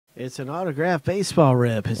It's an autographed baseball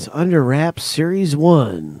rip. It's Under Wraps Series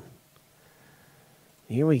 1.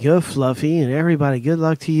 Here we go, Fluffy, and everybody, good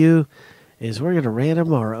luck to you, as we're going to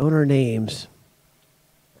random our owner names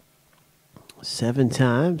 7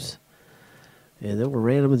 times. And then we'll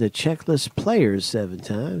random the checklist players 7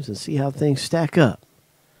 times and see how things stack up.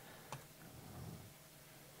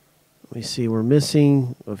 Let me see, we're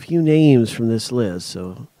missing a few names from this list,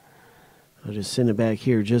 so I'll just send it back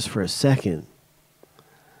here just for a second.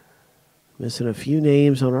 Missing a few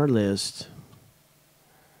names on our list.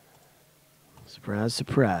 Surprise,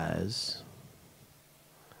 surprise.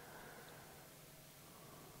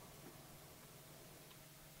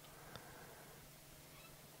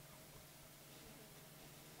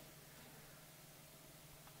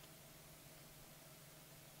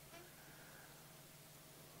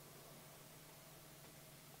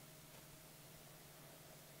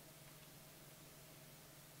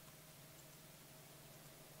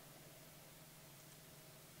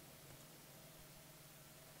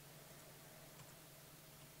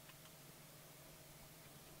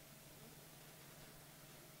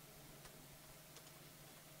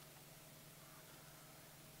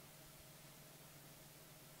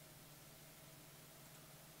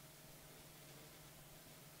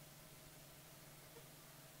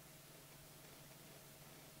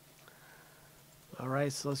 All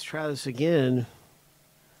right, so let's try this again.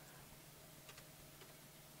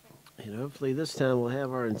 And hopefully this time we'll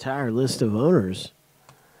have our entire list of owners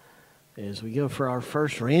as we go for our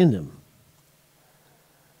first random.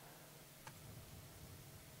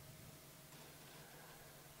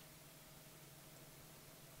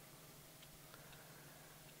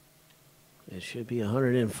 It should be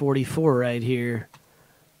 144 right here.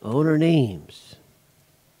 Owner names.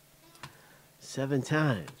 7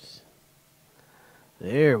 times.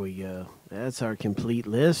 There we go. That's our complete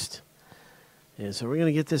list. And so we're going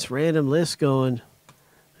to get this random list going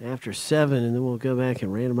after 7, and then we'll go back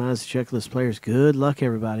and randomize the checklist players. Good luck,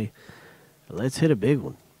 everybody. Let's hit a big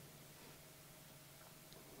one.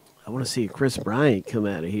 I want to see Chris Bryant come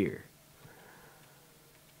out of here.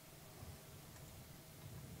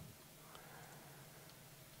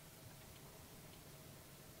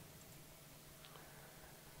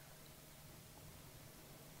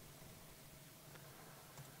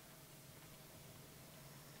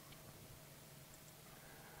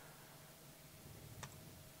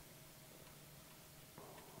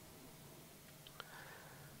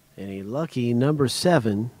 And a lucky number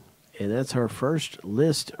 7, and that's our first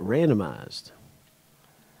list randomized.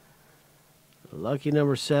 Lucky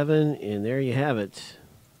number 7, and there you have it.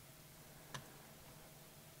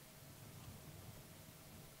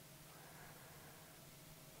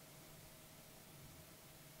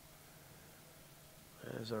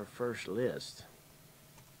 That's our first list.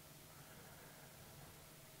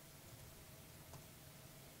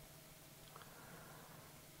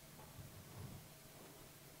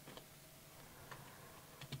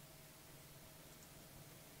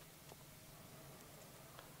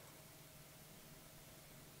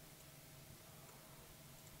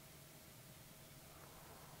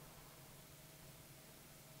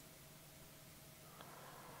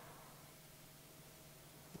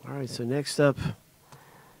 All right, so next up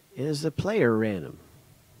is the player random.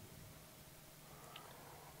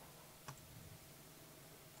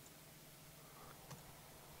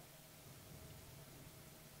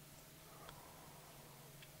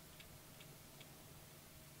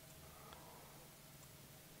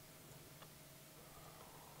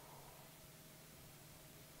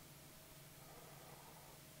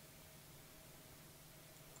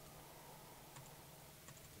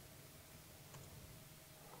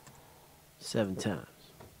 Seven times.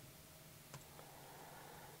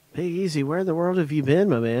 Big Easy, where in the world have you been,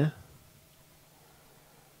 my man?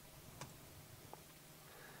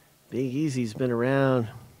 Big Easy's been around.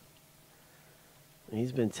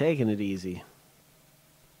 He's been taking it easy.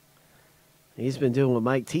 He's been doing what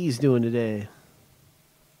Mike T's doing today.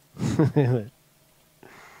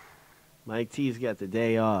 Mike T's got the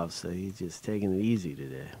day off, so he's just taking it easy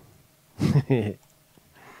today.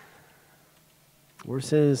 We're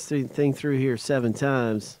sending this thing through here 7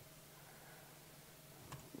 times.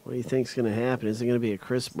 What do you think's going to happen? Is it going to be a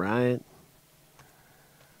Chris Bryant?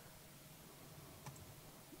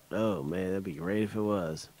 Oh, man, that'd be great if it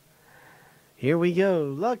was. Here we go.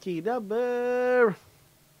 Lucky number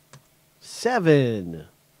 7.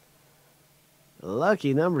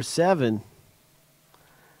 Lucky number 7.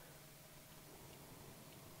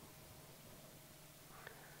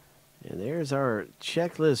 And there's our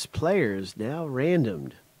checklist players now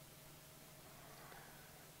randomed.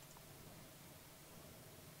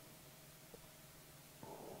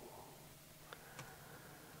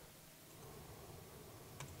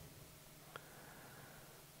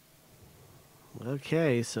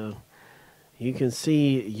 Okay, so you can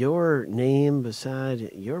see your name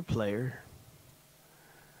beside your player.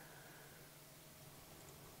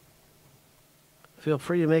 Feel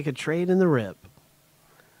free to make a trade in the rip.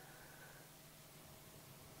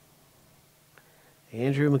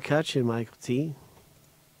 Andrew McCutcheon, Michael T.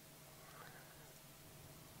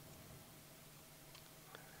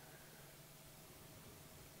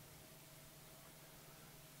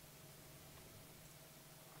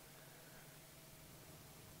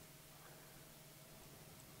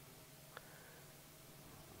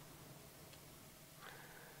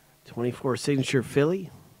 '24 signature Philly.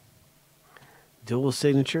 Dual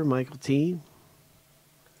signature Michael T.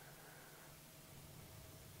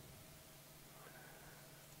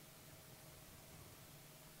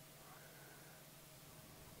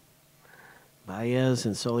 Baez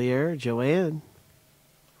and Solier, Joanne.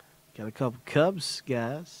 Got a couple Cubs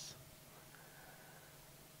guys.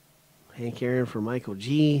 Hank Aaron for Michael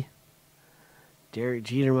G. Derek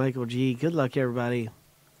Jeter, Michael G. Good luck, everybody.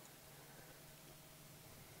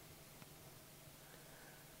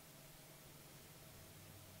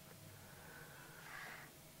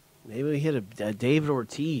 Maybe we hit a David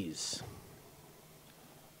Ortiz.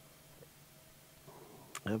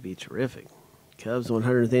 That would be terrific. Cubs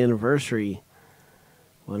 100th anniversary.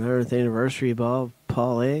 100th anniversary ball.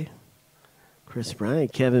 Paul A. Chris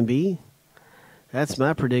Bryant. Kevin B. That's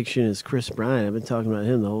my prediction is Chris Bryant. I've been talking about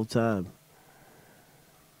him the whole time.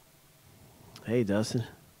 Hey, Dustin.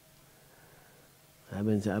 I've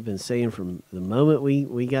been saying from the moment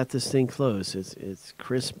we got this thing close, it's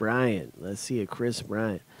Chris Bryant. Let's see a Chris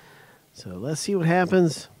Bryant. So let's see what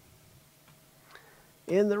happens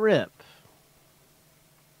in the rip.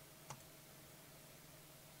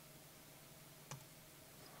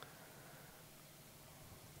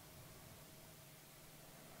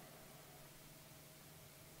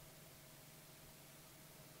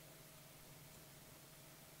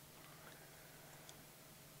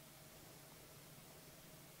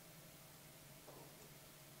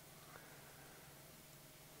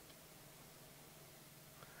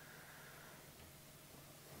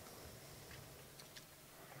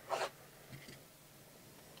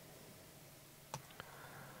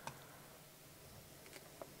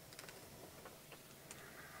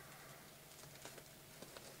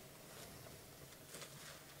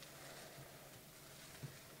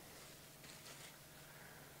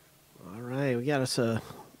 We got us an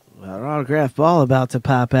autographed ball about to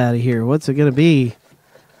pop out of here. What's it going to be?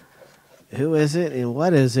 Who is it and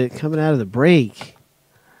what is it coming out of the break?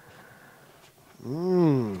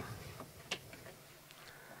 Oh,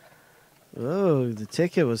 the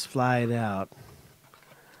ticket was flying out.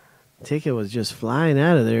 Ticket was just flying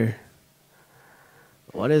out of there.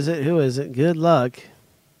 What is it? Who is it? Good luck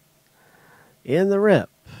in the rip.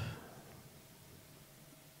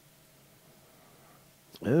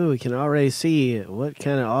 Oh, we can already see what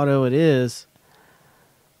kind of auto it is.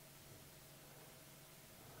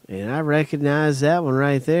 And I recognize that one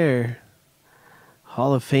right there.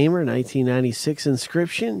 Hall of Famer, 1996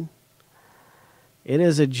 inscription. It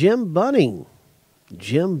is a Jim Bunning.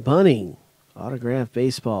 Jim Bunning. Autographed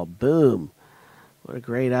baseball. Boom. What a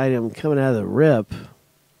great item coming out of the rip.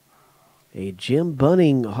 A Jim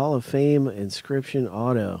Bunning Hall of Fame inscription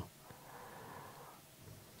auto.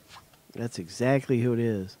 That's exactly who it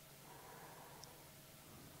is.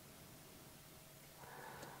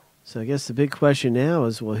 So I guess the big question now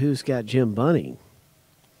is, well, who's got Jim Bunning?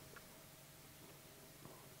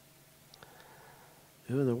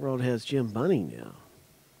 Who in the world has Jim Bunning now?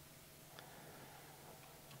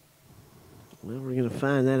 Well, we're going to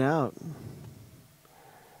find that out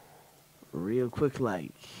real quick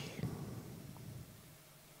like.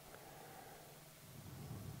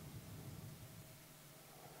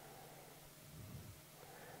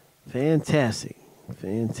 Fantastic.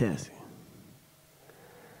 Fantastic.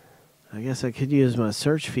 I guess I could use my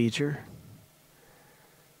search feature.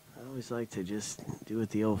 I always like to just do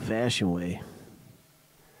it the old-fashioned way.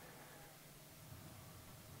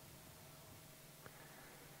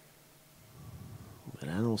 But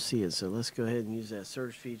I don't see it, so let's go ahead and use that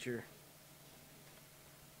search feature.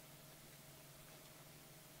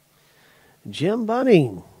 Jim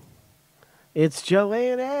Bunning. It's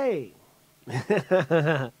Joanne A.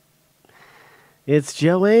 It's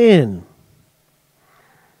Joanne.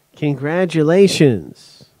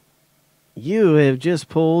 Congratulations. You have just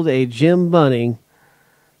pulled a Jim Bunning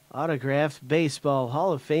autographed baseball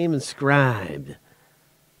Hall of Fame inscribed.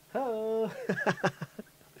 Oh.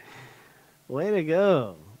 Way to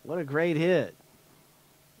go. What a great hit.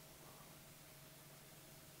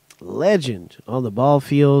 Legend on the ball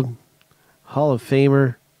field. Hall of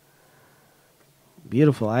Famer.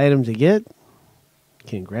 Beautiful item to get.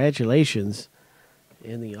 Congratulations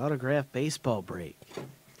in the autograph baseball break.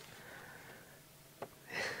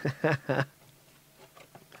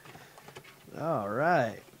 All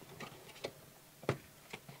right.